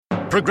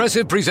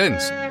Progressive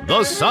presents The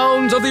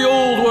Sounds of the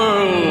Old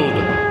World.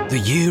 The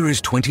year is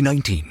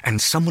 2019 and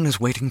someone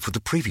is waiting for the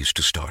previews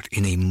to start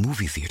in a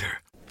movie theater.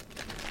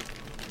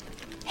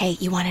 Hey,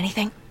 you want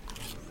anything?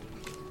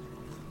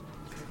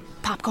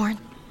 Popcorn?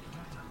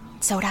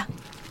 Soda?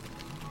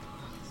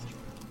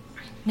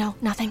 No,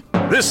 nothing?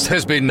 This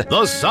has been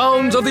The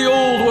Sounds of the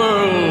Old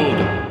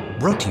World.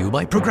 Brought to you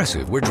by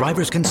Progressive, where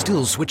drivers can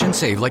still switch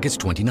and save like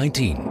it's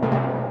 2019.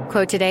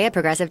 Quote today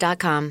at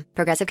Progressive.com.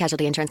 Progressive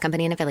Casualty Insurance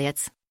Company and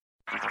Affiliates.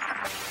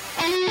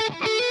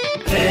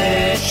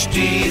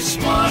 HD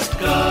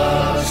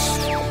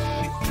Smartcast.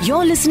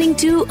 You're listening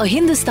to a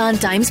Hindustan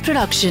Times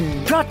production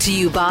brought to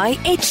you by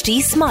HD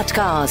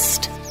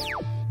Smartcast.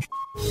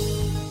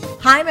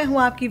 हाय, मैं हूँ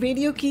आपकी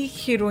radio की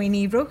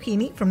हीरोइनी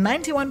Rohini from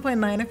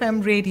 91.9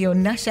 FM radio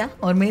Nasha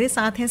और मेरे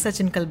साथ हैं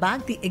Sachin Kalbag,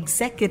 the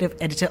executive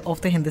editor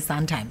of the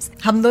Hindustan times.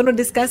 हम दोनों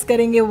डिस्कस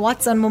करेंगे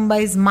व्हाट्स ऑन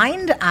मुंबईज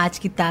माइंड आज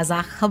की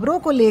ताज़ा खबरों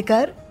को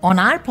लेकर on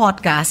our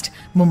podcast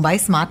Mumbai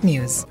smart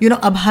news.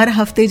 अब हर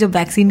हफ्ते जब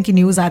वैक्सीन की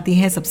न्यूज आती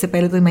है, सबसे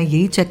पहले तो मैं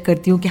यही चेक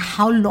करती हूँ कि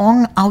how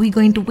long are we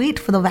going to wait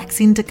for the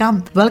vaccine to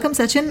come. Welcome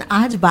Sachin.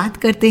 आज बात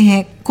करते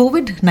हैं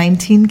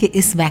कोविड-19 के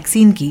इस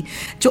वैक्सीन की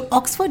जो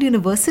ऑक्सफोर्ड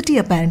यूनिवर्सिटी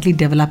अपेरेंटली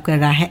डेवलप कर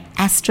रहा है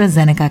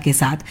एस्ट्राजेनेका के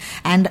साथ,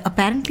 and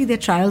apparently their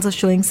trials are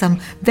showing some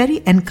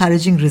very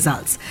encouraging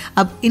results.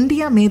 अब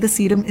इंडिया में the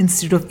Serum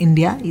Institute of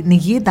India ने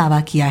ये दावा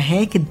किया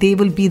है कि they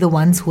will be the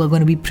ones who are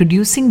going to be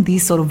producing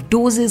these sort of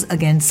doses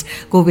against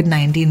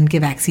कोविड-19 के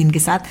वैक्सीन के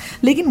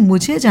साथ। लेकिन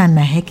मुझे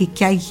जानना है कि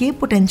क्या ये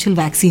पोटेंशियल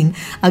वैक्सीन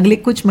अगले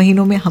कुछ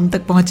महीनों में हम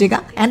तक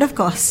पहुंचेगा? And of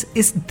course,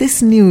 is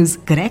this news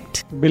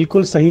correct?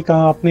 बिल्कुल सही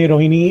कहा आपने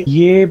रोहिणी।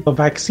 ये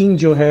वैक्सीन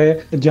जो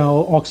है, जहाँ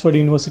ऑक्सफोर्ड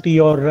यूनिवर्सिटी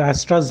और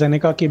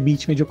एस्ट्राजेनेका के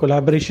बीच में जो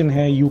कोलैबोरेशन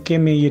है यूके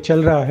में ये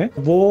चल रहा है,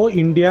 वो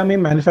इंडिया में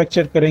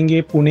मैन्युफैक्चर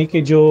करेंगे। पुणे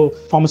के जो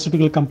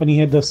फार्मास्यूटिकल कंपनी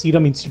है द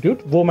सीरम इंस्टीट्यूट,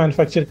 वो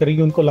मैन्युफैक्चर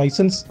करेगी। उनको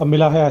लाइसेंस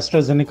मिला है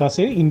एस्ट्राजेनेका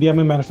से इंडिया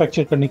में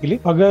मैन्युफैक्चर करने के लिए।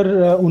 अगर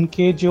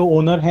उनके जो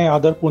ओनर हैं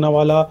आदर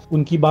पूनावाला,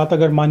 उनकी बात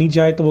अगर मानी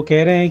जाए तो वो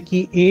कह रहे हैं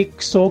कि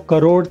 100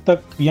 करोड़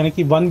तक यानी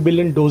कि 1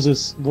 बिलियन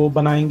डोजेस वो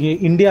बनाएंगे,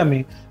 इंडिया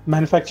में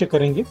मैन्युफैक्चर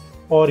करेंगे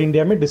और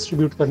इंडिया में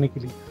डिस्ट्रीब्यूट करने के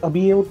लिए।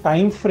 अभी ये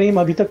टाइम फ्रेम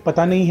अभी तक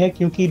पता नहीं है,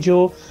 क्योंकि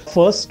जो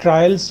फर्स्ट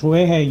ट्रायल्स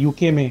हुए हैं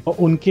यूके में,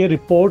 उनके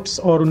रिपोर्ट्स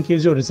और उनके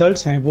जो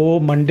रिजल्ट्स हैं वो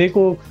मंडे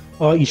को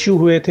इशू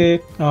हुए थे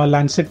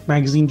लैंसेट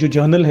मैगजीन जो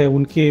जर्नल है,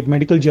 उनके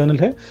मेडिकल जर्नल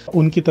है,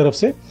 उनकी तरफ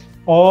से।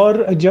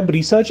 और जब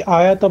रिसर्च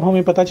आया तब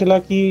हमें पता चला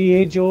कि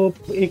ये जो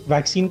एक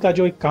वैक्सीन का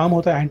जो एक काम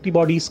होता है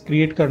एंटीबॉडीज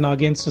क्रिएट करना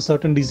अगेंस्ट अ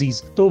सर्टेन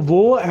डिजीज, तो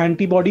वो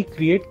एंटीबॉडी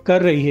क्रिएट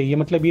कर रही है। ये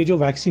मतलब ये जो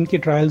वैक्सीन के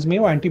ट्रायल्स में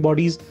वो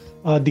एंटीबॉडीज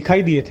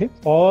दिखाई दिए थे।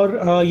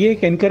 और ये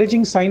एक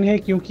एनकरेजिंग साइन है,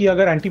 क्योंकि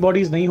अगर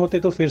एंटीबॉडीज नहीं होते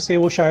तो फिर से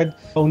वो शायद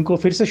उनको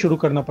फिर से शुरू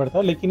करना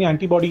पड़ता, लेकिन ये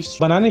एंटीबॉडीज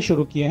बनाने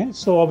शुरू किए हैं।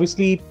 So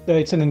obviously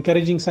it's an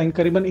encouraging sign.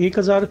 करीबन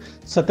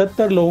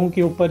 1077 लोगों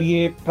के ऊपर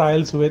ये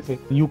ट्रायल्स हुए थे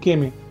यूके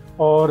में,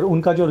 और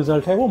उनका जो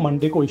रिजल्ट है वो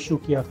मंडे को इश्यू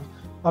किया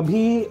था।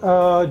 अभी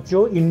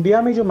जो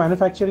इंडिया में जो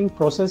मैन्युफैक्चरिंग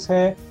प्रोसेस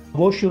है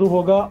वो शुरू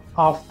होगा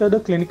after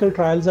the clinical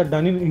trials are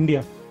done in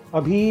India.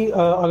 अभी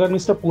अगर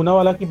मिस्टर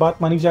पूनावाला की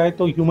बात मानी जाए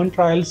तो ह्यूमन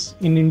ट्रायल्स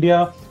इन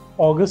इंडिया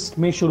अगस्त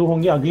में शुरू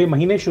होंगे, अगले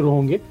महीने शुरू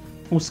होंगे।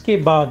 उसके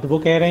बाद वो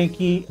कह रहे हैं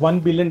कि 1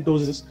 बिलियन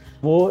डोजेस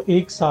वो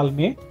 1 साल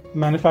में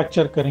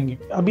मैन्युफैक्चर करेंगे।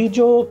 अभी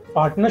जो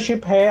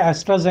पार्टनरशिप है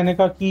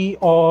एस्ट्राजेनेका की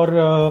और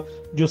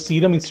जो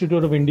सीरम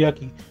इंस्टीट्यूट ऑफ इंडिया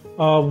की,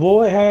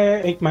 वो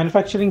है एक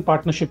मैन्युफैक्चरिंग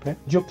पार्टनरशिप है।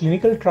 जो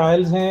क्लिनिकल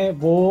ट्रायल्स हैं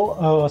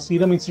वो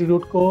सीरम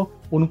इंस्टीट्यूट को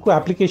उनको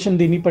एप्लीकेशन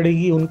देनी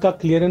पड़ेगी। उनका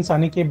क्लियरेंस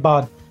आने के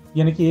बाद,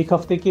 यानी कि 1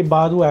 हफ्ते के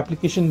बाद वो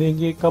एप्लीकेशन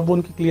देंगे। कब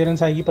उनकी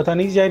क्लियरेंस आएगी पता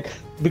नहीं जाए,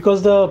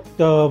 because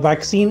the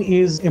vaccine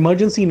is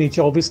emergency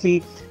nature. Obviously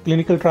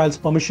clinical trials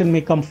permission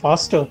में कम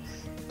फास्टर,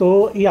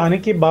 तो ये आने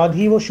के बाद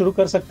ही वो शुरू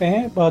कर सकते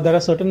हैं। There are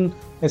certain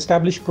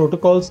established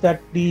protocols that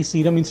the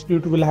Serum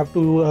Institute will have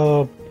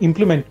to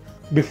implement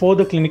before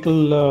the clinical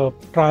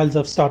trials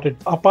have started.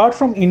 Apart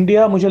from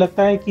India, मुझे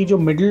लगता है कि जो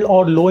मिडिल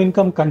और लो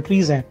इनकम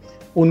कंट्रीज हैं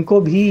उनको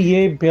भी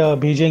ये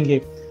भेजेंगे।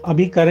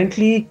 अभी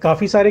करंटली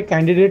काफ़ी सारे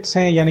कैंडिडेट्स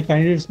हैं, यानी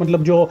कैंडिडेट्स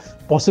मतलब जो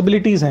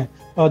पॉसिबिलिटीज़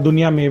हैं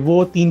दुनिया में,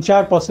 वो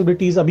 3-4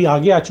 पॉसिबिलिटीज़ अभी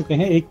आगे आ चुके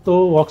हैं। एक तो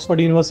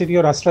ऑक्सफोर्ड यूनिवर्सिटी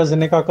और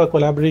एस्ट्राजेनेका का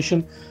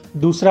कोलैबोरेशन,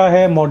 दूसरा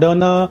है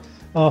मॉडर्ना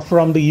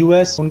फ्रॉम द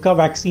यूएस। उनका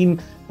वैक्सीन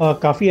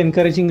काफ़ी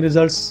एनकरेजिंग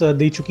रिजल्ट्स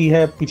दे चुकी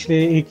है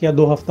पिछले 1 या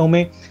 2 हफ्तों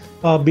में।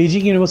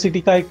 बीजिंग यूनिवर्सिटी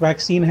का एक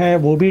वैक्सीन है,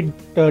 वो भी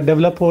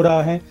डेवलप हो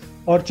रहा है।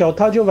 और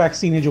चौथा जो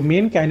वैक्सीन है, जो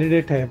मेन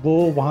कैंडिडेट है, वो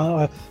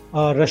वहाँ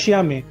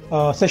रशिया में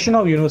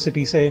सेशनोव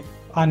यूनिवर्सिटी से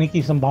आने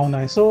की संभावना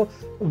है। So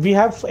we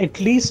have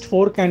at least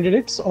 4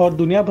 candidates और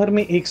दुनिया भर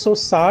में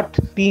 160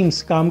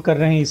 टीम्स काम कर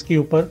रहे हैं इसके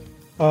ऊपर,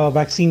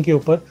 वैक्सीन के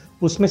ऊपर।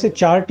 उसमें से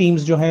 4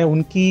 टीम्स जो हैं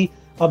उनकी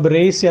अब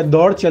रेस या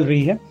दौड़ चल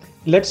रही है।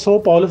 Let's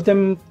hope all of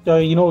them,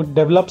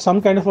 develop some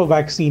kind of a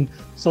vaccine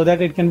so that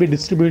it can be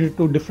distributed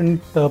to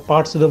different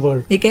parts of the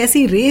world. एक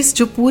ऐसी रेस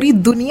जो पूरी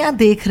दुनिया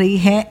देख रही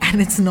है,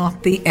 and it's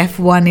not the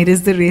F1, it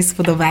is the race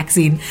for the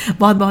vaccine.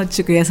 बहुत बहुत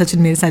शुक्रिया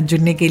सचिन मेरे साथ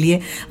जुड़ने के लिए.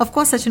 Of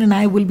course, Sachin and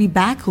I will be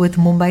back with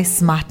Mumbai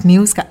Smart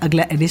News का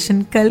अगला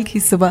एडिशन कल की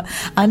सुबह.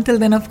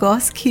 Until then, of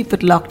course, keep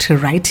it locked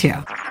right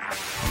here.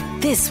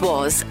 This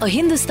was a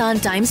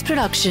Hindustan Times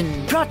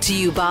production brought to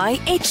you by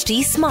HT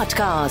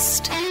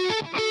Smartcast.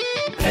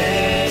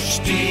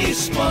 HT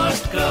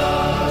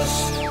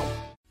Smartcast.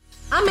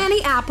 I'm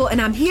Annie Apple, and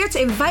I'm here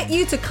to invite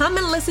you to come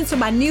and listen to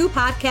my new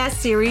podcast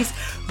series,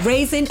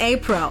 Raising a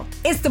Pro.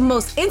 It's the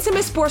most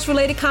intimate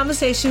sports-related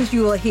conversations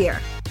you will hear.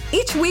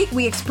 Each week,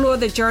 we explore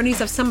the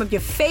journeys of some of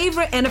your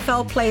favorite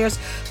NFL players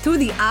through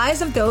the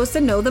eyes of those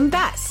that know them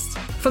best.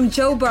 From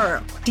Joe Burrow,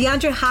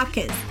 DeAndre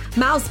Hopkins,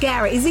 Myles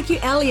Garrett, Ezekiel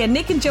Elliott,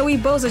 Nick and Joey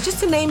Bosa, just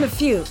to name a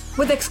few.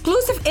 With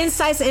exclusive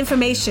insights and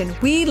information,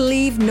 we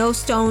leave no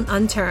stone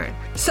unturned.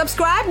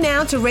 Subscribe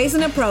now to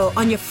Raising a Pro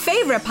on your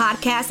favorite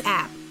podcast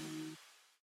app.